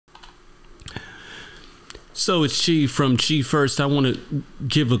So it's Chi from Chi First. I want to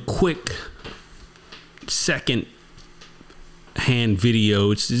give a quick second hand video.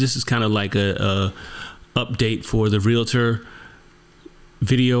 This is kind of like a update for the Realtor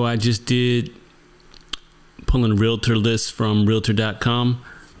video I just did, pulling Realtor lists from Realtor.com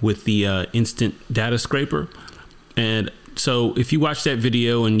with the instant data scraper. And so if you watch that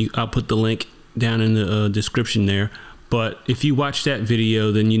video, and I'll put the link down in the description there. But if you watch that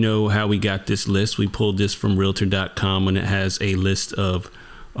video, then you know how we got this list. We pulled this from Realtor.com, and it has a list of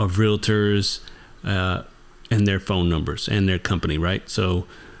realtors and their phone numbers and their company, right? So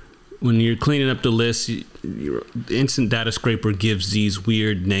when you're cleaning up the list, the instant data scraper gives these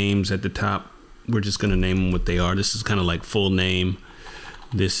weird names at the top. We're just going to name them what they are. This is kind of like full name.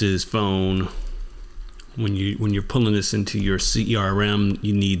 This is phone. When you're pulling this into your CRM,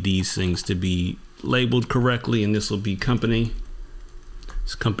 you need these things to be labeled correctly, and this will be company.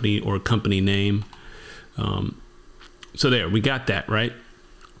 It's company or company name. So there, we got that, right?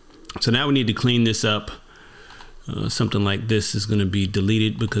 So now we need to clean this up. Something like this is going to be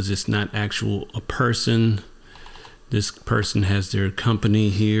deleted because it's not a person. This person has their company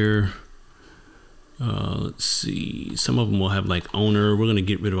here. Let's see. Some of them will have like owner. We're going to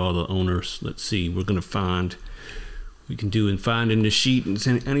get rid of all the owners. Let's see. We're going to find. We can do and find in the sheet,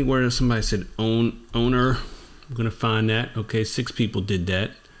 and anywhere somebody said owner, I'm going to find that. Okay, 6 people did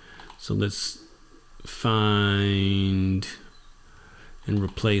that. So let's find and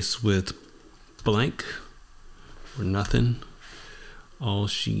replace with blank or nothing. All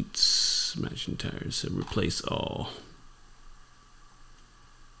sheets, matching tires. So replace all.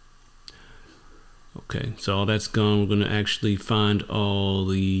 Okay, so all that's gone. We're going to actually find all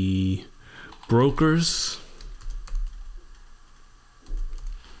the brokers.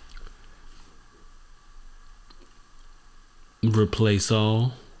 Replace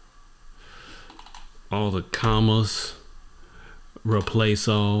all the commas, replace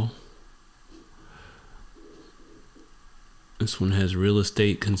all. This one has real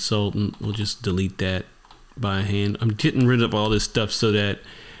estate consultant. We'll just delete that by hand. I'm getting rid of all this stuff so that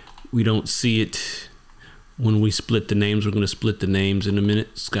we don't see it when we split the names. We're going to split the names in a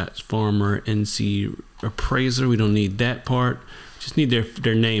minute. Scott's Farmer, NC Appraiser. We don't need that part. Just need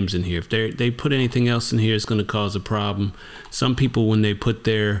their names in here. If they put anything else in here, it's going to cause a problem. Some people, when they put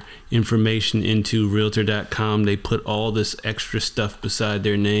their information into Realtor.com, they put all this extra stuff beside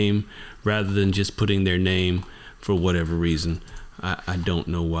their name rather than just putting their name for whatever reason. I don't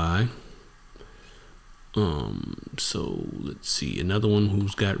know why. So let's see. Another one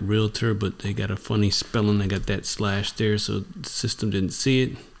who's got Realtor, but they got a funny spelling. They got that slash there, so the system didn't see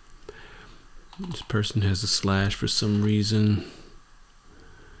it. This person has a slash for some reason.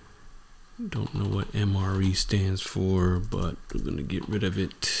 Don't know what MRE stands for, but we're going to get rid of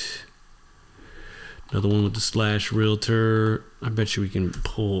it. Another one with the slash Realtor. I bet you we can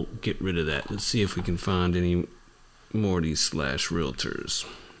get rid of that. Let's see if we can find any more of these slash Realtors.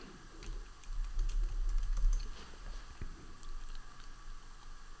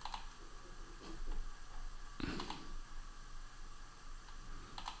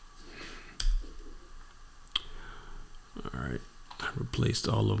 All right. Replaced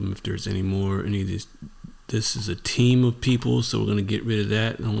all of them. If there's any more, any of these, this is a team of people, so we're going to get rid of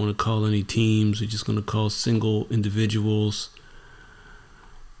that. I don't want to call any teams. We're just going to call single individuals.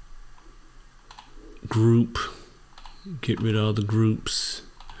 Group, get rid of all the groups,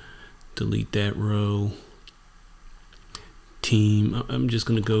 delete that row. Team, I'm just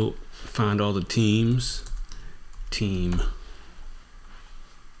going to go find all the teams. Team.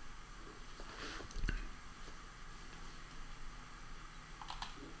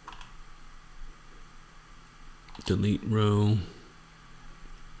 Delete row.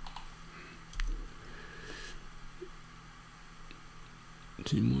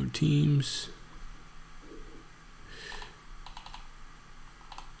 Two more teams.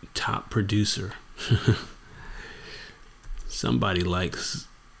 Top producer. Somebody likes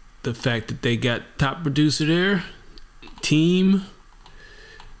the fact that they got top producer there. Team.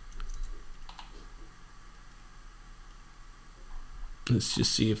 Let's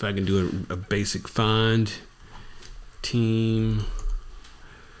just see if I can do a basic find. Team.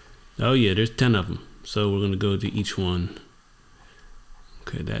 Oh yeah, there's 10 of them. So we're going to go to each one.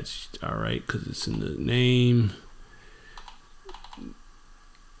 Okay, that's all right because it's in the name.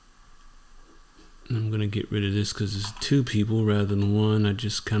 I'm going to get rid of this because it's 2 people rather than 1. I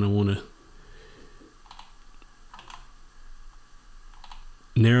just kind of want to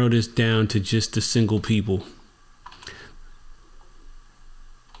narrow this down to just the single people.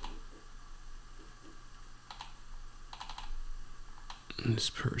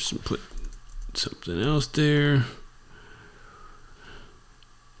 This person put something else there.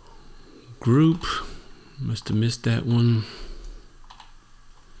 Group, must have missed that one.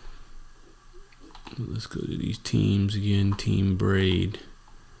 Let's go to these teams again. Team braid,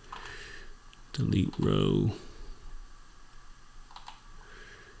 delete row,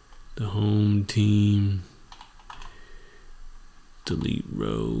 the home team, delete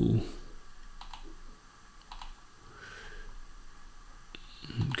row.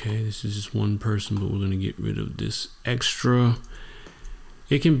 Okay, this is just one person, but we're going to get rid of this extra.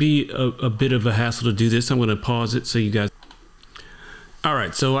 It can be a bit of a hassle to do this. I'm going to pause it so you guys. All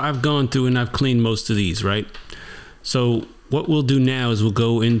right, so I've gone through and I've cleaned most of these, right? So what we'll do now is we'll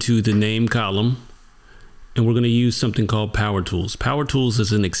go into the name column and we're going to use something called Power Tools. Power Tools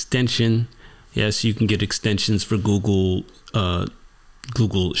is an extension. Yes, you can get extensions for Google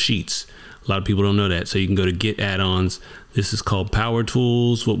Sheets. A lot of people don't know that. So you can go to Get Add-ons. This is called Power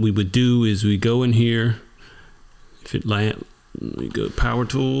Tools. What we would do is we go in here. If it land, we go Power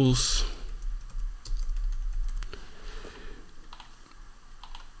Tools.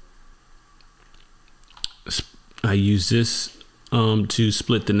 I use this to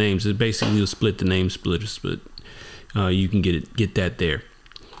split the names. It basically will split the name splitter split. You can get that there.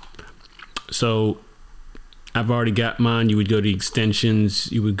 So I've already got mine. You would go to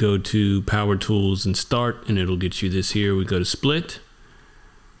extensions, you would go to Power Tools and Start, and it'll get you this here. We go to split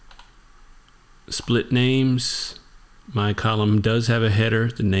names. My column does have a header,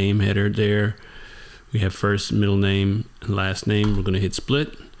 the name header there. We have first, middle name, and last name. We're going to hit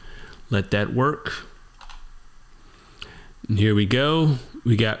split. Let that work. And here we go.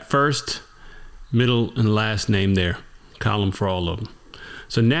 We got first, middle, and last name there. Column for all of them.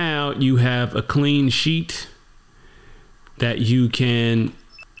 So now you have a clean sheet that you can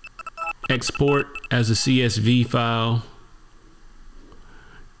export as a CSV file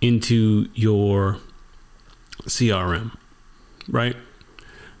into your CRM, right?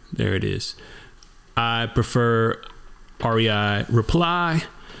 There it is. I prefer REI Reply.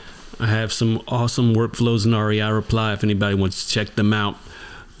 I have some awesome workflows in REI Reply. If anybody wants to check them out,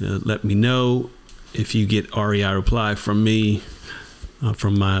 let me know. If you get REI Reply from me,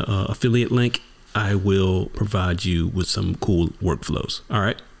 from my affiliate link, I will provide you with some cool workflows. All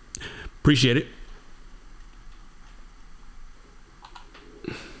right. Appreciate it.